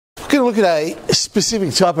going to look at a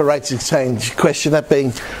specific type of rates of change question, that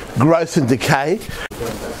being growth and decay.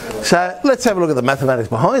 So let's have a look at the mathematics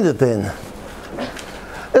behind it then.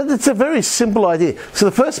 It's a very simple idea. So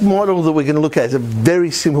the first model that we're going to look at is a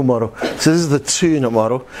very simple model. So this is the 2-unit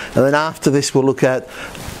model, and then after this we'll look at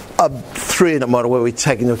a 3-unit model where we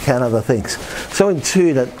take into account other things. So in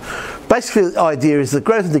 2-unit, basically the idea is that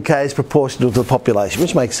growth and decay is proportional to the population,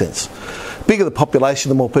 which makes sense. Bigger the population,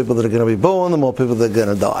 the more people that are going to be born, the more people that are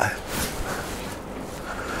going to die.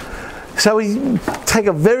 So we take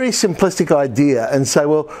a very simplistic idea and say,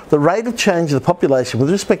 well, the rate of change of the population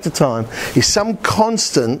with respect to time is some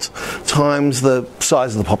constant times the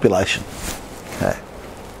size of the population. Okay.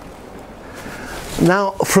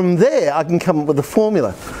 Now, from there, I can come up with a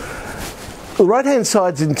formula. The right-hand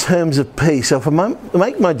side's in terms of p, so if I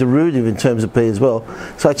make my derivative in terms of p as well,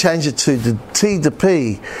 so I change it to t to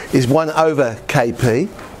p is 1 over kp,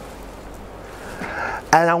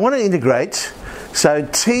 and I want to integrate. So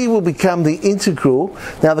t will become the integral.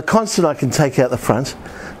 Now the constant I can take out the front,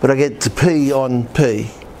 but I get to p on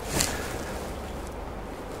p.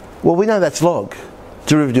 Well, we know that's log.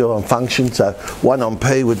 Derivative on function, so 1 on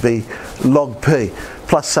p would be log p,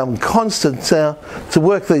 plus some constant. Now, to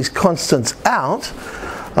work these constants out,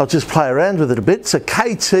 I'll just play around with it a bit. So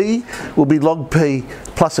kt will be log p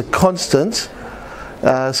plus a constant.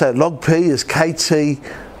 So log p is kt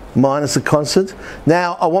minus a constant.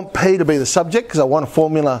 Now I want p to be the subject because I want a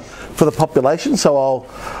formula for the population, so I'll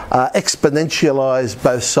exponentialize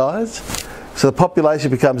both sides. So the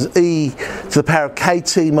population becomes e to the power of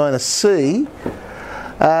kt minus c,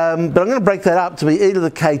 but I'm going to break that up to be e to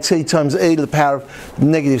the kt times e to the power of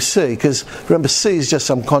negative c, because remember c is just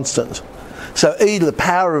some constant. So e to the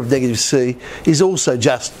power of negative c is also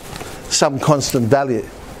just some constant value.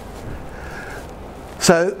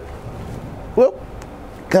 So, well,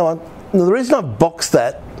 go on. Now, the reason I've boxed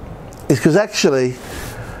that is because actually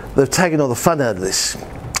they've taken all the fun out of this.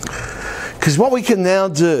 Because what we can now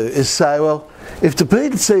do is say, well, if the p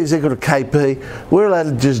to c is equal to kp, we're allowed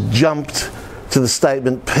to just jump to the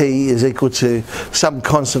statement p is equal to some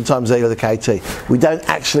constant times e to the kt. We don't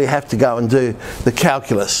actually have to go and do the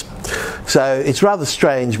calculus. So it's rather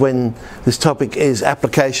strange when this topic is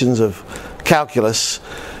applications of calculus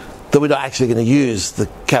that we're not actually going to use the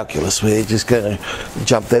calculus, we're just going to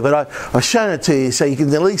jump there. But I've shown it to you so you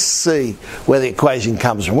can at least see where the equation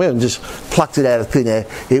comes from. We haven't just plucked it out of thin air.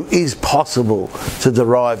 It is possible to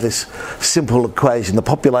derive this simple equation. The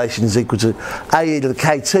population is equal to AE to the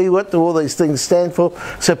KT. What do all these things stand for?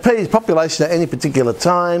 So P is population at any particular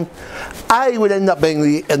time. A would end up being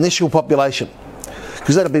the initial population,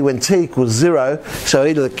 because that'll be when t equals 0, so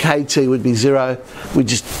e to the kt would be 0. We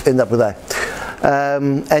just end up with A.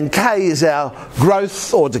 And k is our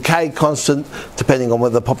growth or decay constant, depending on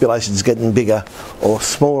whether the population is getting bigger or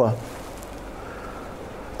smaller.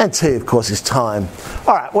 And t, of course, is time.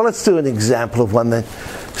 Alright, well, let's do an example of one then.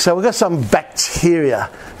 So we've got some bacteria,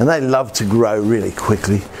 and they love to grow really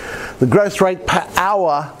quickly. The growth rate per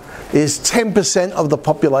hour is 10% of the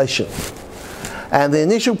population. And the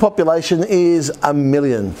initial population is 1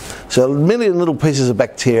 million. So 1 million little pieces of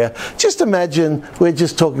bacteria. Just imagine we're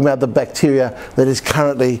just talking about the bacteria that is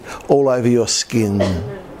currently all over your skin.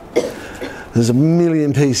 There's 1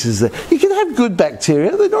 million pieces there. You can have good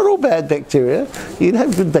bacteria. They're not all bad bacteria. You can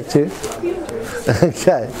have good bacteria.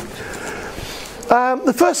 Okay.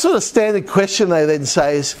 The first sort of standard question they then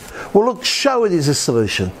say is, well, look, show it is a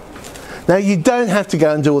solution. Now, you don't have to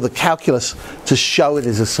go and do all the calculus to show it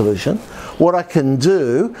is a solution. What I can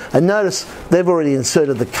do, and notice they've already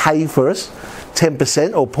inserted the k for us,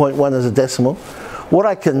 10% or 0.1 as a decimal. What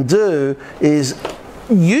I can do is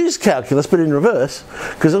use calculus, but in reverse,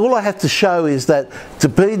 because all I have to show is that to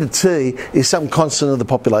b to t is some constant of the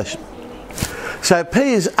population. So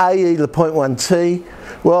p is ae to the 0.1 t.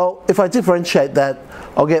 Well, if I differentiate that,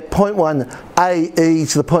 I'll get 0.1 ae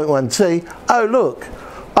to the 0.1 t. Oh, look,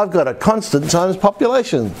 I've got a constant times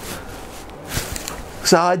population.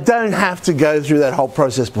 So I don't have to go through that whole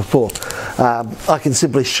process before. I can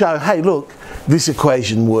simply show, hey, look, this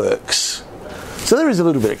equation works. So there is a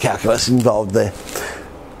little bit of calculus involved there.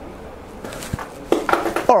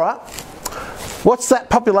 All right. What's that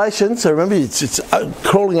population? So remember, it's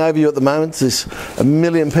crawling over you at the moment. There's 1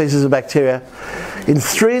 million pieces of bacteria. In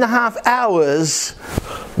 3.5 hours,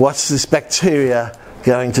 what's this bacteria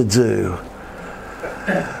going to do?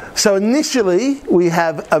 So initially, we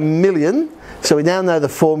have 1 million. So we now know the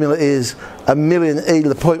formula is 1 million e to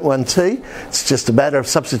the 0.1 t. It's just a matter of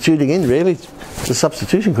substituting in, really. It's a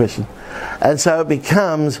substitution question. And so it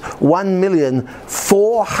becomes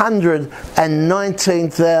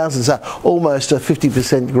 1,419,000, so almost a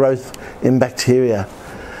 50% growth in bacteria.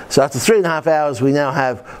 So after 3.5 hours, we now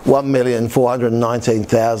have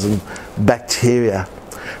 1,419,000 bacteria.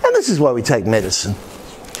 And this is why we take medicine,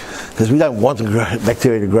 because we don't want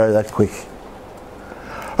bacteria to grow that quick.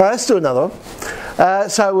 All right, let's do another one.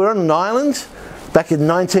 So we're on an island back in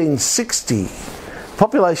 1960.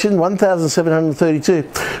 Population 1,732.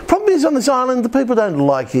 Problem is, on this island, the people don't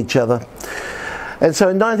like each other. And so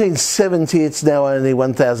in 1970, it's now only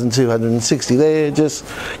 1,260. They're just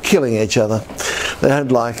killing each other. They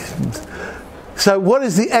don't like. So what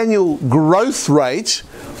is the annual growth rate?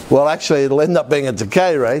 Well, actually, it'll end up being a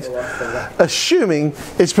decay rate, assuming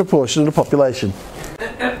it's proportional to population.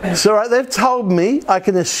 So right, they've told me I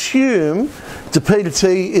can assume the P to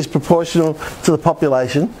T is proportional to the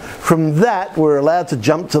population. From that, we're allowed to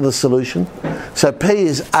jump to the solution. So P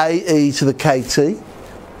is AE to the KT.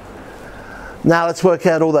 Now let's work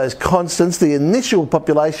out all those constants. The initial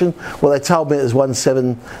population, well, they told me it was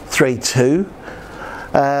 1732.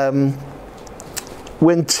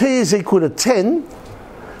 When T is equal to 10,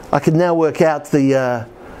 I can now work out the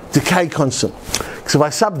decay constant. So if I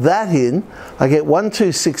sub that in, I get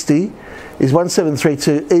 1260 is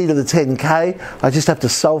 1732 e to the 10k. I just have to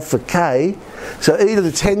solve for k. So e to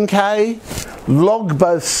the 10k, log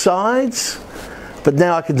both sides, but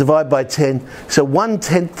now I can divide by 10. So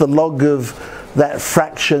 1/10 the log of that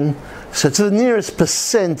fraction. So to the nearest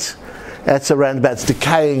percent, that's around about, it's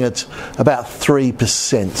decaying at about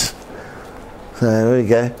 3%. So there we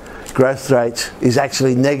go. Growth rate is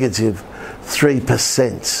actually negative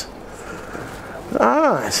 3%.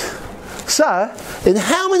 Alright, so in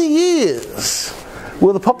how many years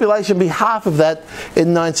will the population be half of that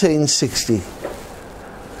in 1960?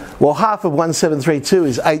 Well, half of 1732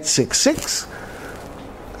 is 866.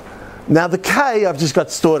 Now the K I've just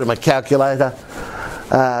got stored in my calculator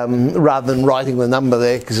rather than writing the number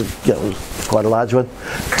there, because it was quite a large one.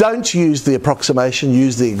 Don't use the approximation,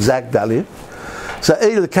 use the exact value. So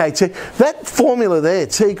e to the KT, that formula there,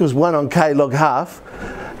 T equals 1 on K log half,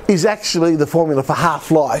 is actually the formula for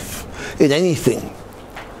half-life in anything.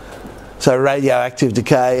 So radioactive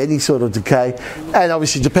decay, any sort of decay, and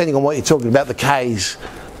obviously depending on what you're talking about, the K's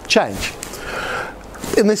change.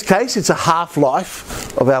 In this case, it's a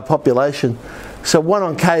half-life of our population. So 1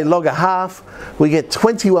 on K log a half, we get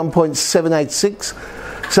 21.786.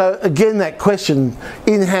 So again, that question,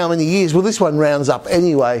 in how many years? Well, this one rounds up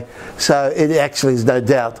anyway, so it actually is no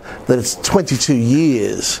doubt that it's 22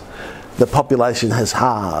 years the population has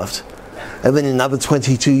halved. And then in another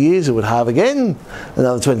 22 years it would halve again,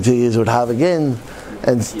 another 22 years it would halve again,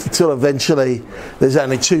 and until eventually there's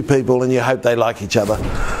only 2 people and you hope they like each other.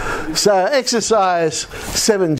 So exercise 7.